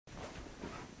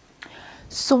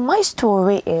So my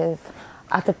story is,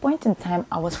 at a point in time,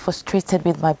 I was frustrated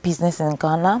with my business in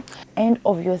Ghana and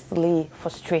obviously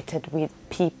frustrated with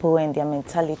people and their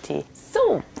mentality.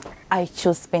 So I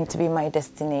chose Spain to be my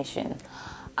destination.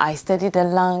 I studied the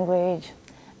language,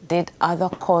 did other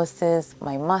courses,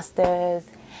 my master's,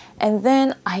 and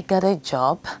then I got a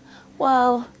job.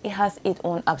 Well, it has its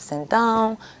own ups and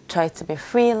downs, tried to be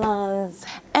freelance,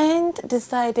 and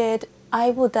decided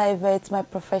I would divert my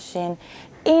profession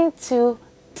into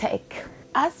tech.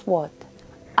 As what?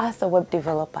 As a web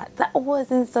developer. That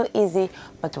wasn't so easy,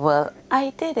 but well, I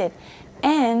did it.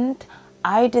 And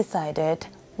I decided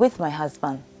with my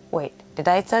husband, wait, did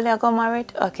I tell you I got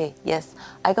married? Okay, yes,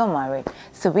 I got married.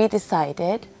 So we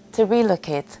decided to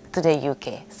relocate to the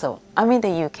UK. So I'm in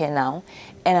the UK now,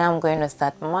 and I'm going to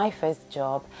start my first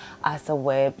job as a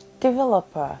web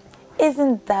developer.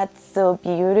 Isn't that so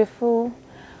beautiful?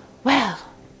 Well,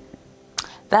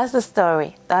 that's the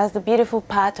story. That's the beautiful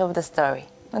part of the story,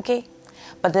 okay?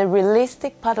 But the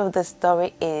realistic part of the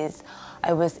story is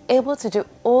I was able to do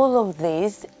all of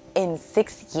this in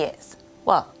 6 years.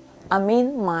 Well, I'm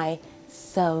in my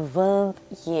 7th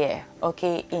year,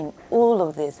 okay, in all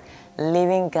of this,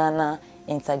 leaving Ghana,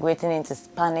 integrating into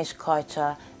Spanish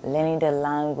culture, learning the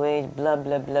language, blah,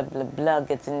 blah, blah, blah, blah,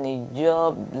 getting a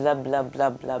job, blah, blah, blah,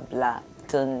 blah, blah,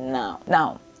 till now.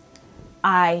 Now,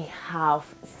 I have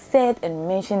said and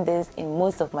mentioned this in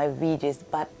most of my videos,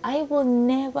 but I will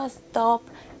never stop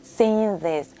saying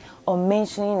this or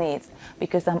mentioning it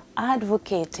because I'm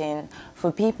advocating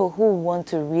for people who want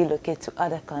to relocate to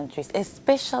other countries,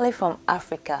 especially from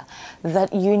Africa,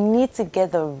 that you need to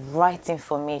get the right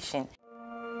information.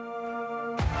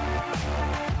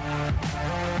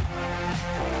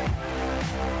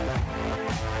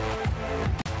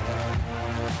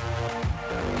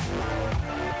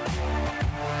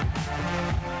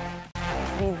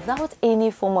 Without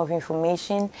any form of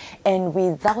information and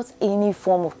without any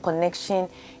form of connection,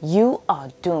 you are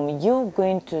doomed. You're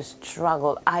going to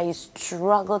struggle. I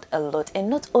struggled a lot, and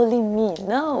not only me,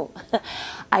 no.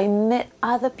 I met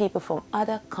other people from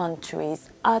other countries,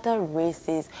 other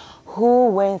races who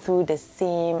went through the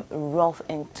same rough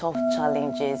and tough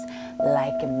challenges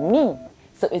like me.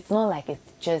 So it's not like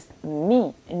it's just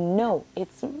me. No,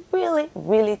 it's really,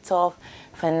 really tough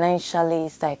financially,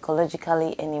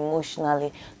 psychologically, and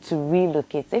emotionally to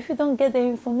relocate. If you don't get the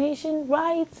information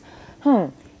right,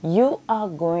 you are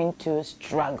going to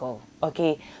struggle,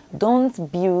 okay?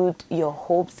 Don't build your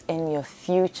hopes and your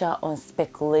future on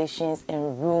speculations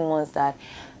and rumors that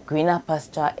greener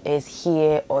pasture is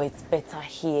here or it's better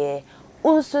here.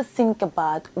 Also think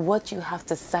about what you have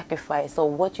to sacrifice or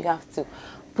what you have to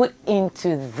put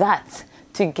into that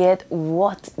to get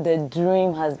what the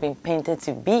dream has been painted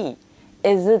to be.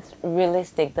 Is it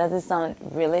realistic? Does it sound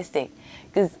realistic?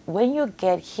 Because when you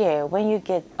get here, when you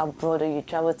get abroad or you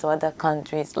travel to other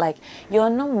countries, like, you're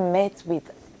not met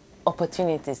with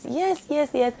opportunities. Yes,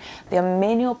 there are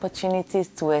many opportunities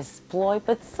to exploit,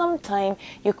 but sometimes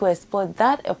you could exploit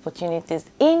that opportunities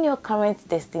in your current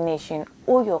destination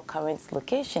or your current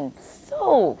location.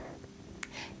 So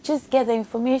just get the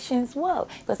information as well,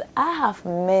 because I have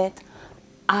met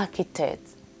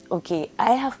architects, okay,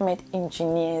 I have met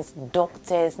engineers,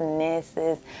 doctors,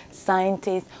 nurses,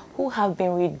 scientists who have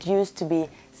been reduced to be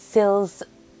sales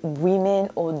women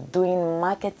or doing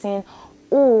marketing,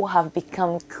 or have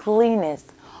become cleaners.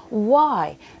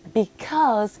 Why?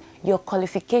 Because your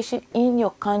qualification in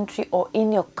your country or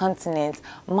in your continent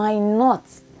might not,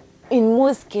 in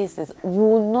most cases,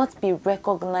 will not be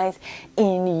recognized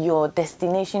in your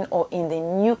destination or in the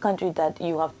new country that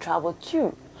you have traveled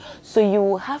to. So you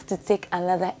will have to take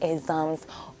another exams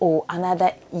or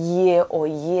another year or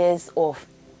years of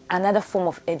another form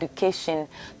of education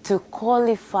to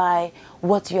qualify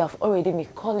what you have already been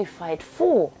qualified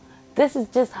for. This is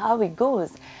just how it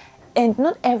goes. And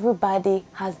not everybody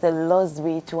has the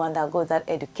luxury to undergo that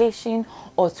education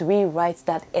or to rewrite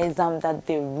that exam that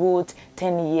they wrote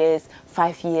 10 years,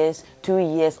 5 years, 2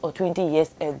 years, or 20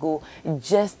 years ago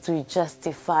just to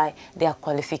justify their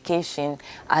qualification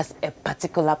as a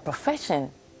particular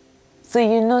profession. So,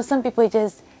 you know, some people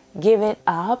just give it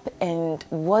up, and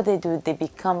what they do, they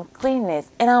become cleaners.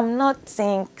 And I'm not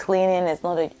saying cleaning is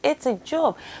not it's a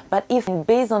job, but if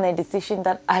based on a decision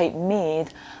that I made,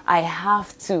 I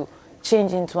have to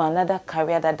change into another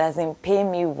career that doesn't pay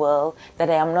me well, that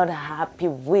I am not happy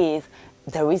with,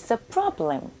 there is a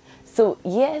problem. So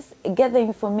yes, get the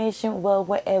information well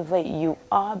wherever you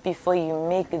are before you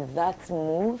make that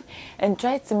move, and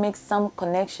try to make some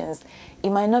connections. It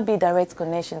might not be direct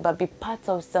connection, but be part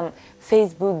of some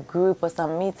Facebook group or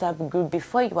some meetup group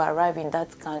before you arrive in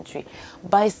that country.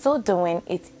 By so doing,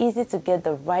 it's easy to get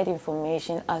the right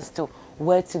information as to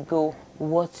where to go,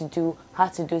 what to do, how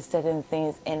to do certain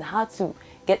things, and how to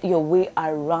get your way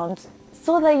around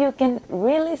so that you can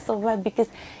really survive, because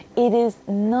it is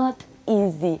not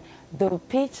easy. The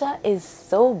picture is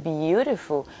so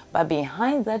beautiful, but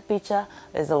behind that picture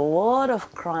there's a lot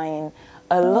of crying,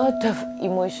 a lot of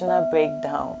emotional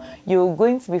breakdown. You're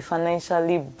going to be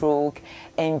financially broke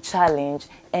and challenged,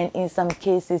 and in some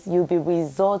cases you'll be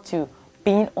resort to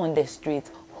being on the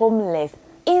streets, homeless,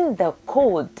 in the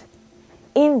cold.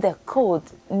 In the cold,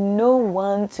 no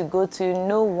one to go to,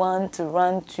 no one to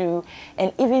run to.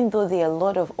 And even though there are a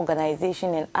lot of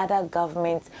organizations and other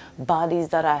government bodies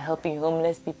that are helping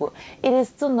homeless people, it is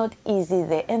still not easy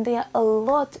there. And there are a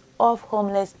lot of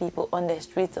homeless people on the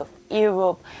streets of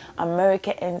Europe,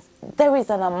 America, and there is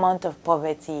an amount of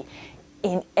poverty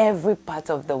in every part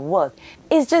of the world.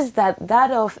 It's just that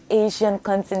that of Asian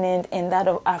continent and that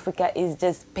of Africa is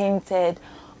just painted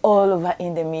all over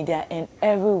in the media and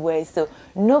everywhere. So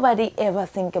nobody ever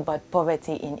think about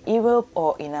poverty in Europe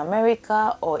or in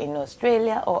America or in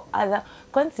Australia or other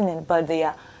continents, but they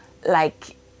are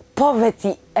like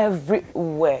poverty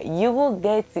everywhere. You will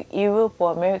get to Europe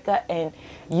or America and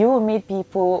you will meet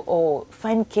people or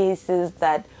find cases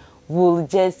that will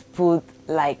just put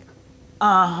like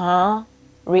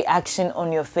reaction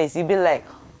on your face. You'll be like,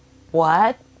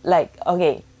 what? Like,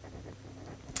 okay,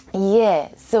 yeah.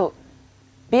 So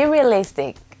be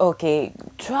realistic, okay?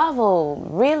 Travel,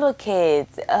 relocate,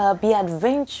 be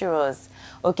adventurous,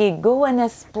 okay? Go and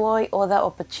explore other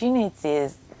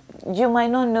opportunities. You might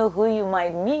not know who you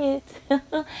might meet,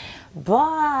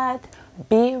 but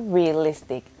be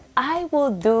realistic. I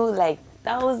will do like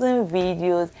 1,000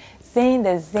 videos saying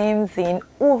the same thing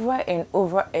over and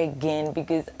over again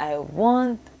because I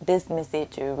want this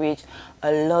message to reach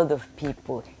a lot of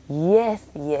people. Yes,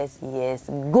 yes, yes,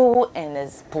 go and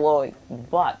explore,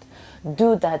 but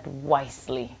do that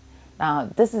wisely. Now,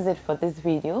 this is it for this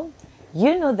video.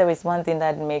 You know, there is one thing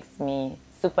that makes me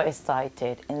super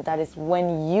excited, and that is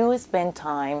when you spend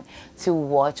time to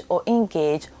watch or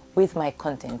engage with my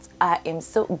content. I am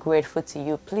so grateful to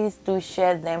you. Please do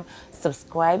share them,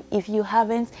 subscribe if you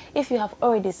haven't. If you have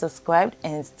already subscribed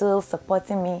and still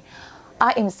supporting me,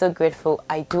 I am so grateful.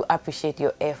 I do appreciate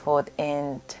your effort,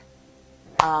 and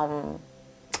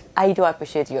I do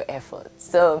appreciate your effort.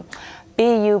 So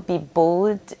be you, be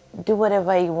bold, do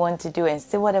whatever you want to do and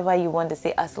say whatever you want to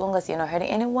say, as long as you're not hurting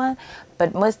anyone.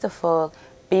 But most of all,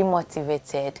 be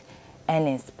motivated and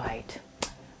inspired.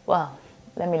 Well,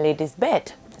 let me lay this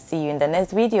bed. See you in the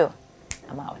next video.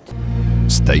 I'm out.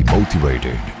 Stay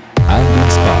motivated and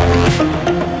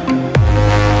inspired.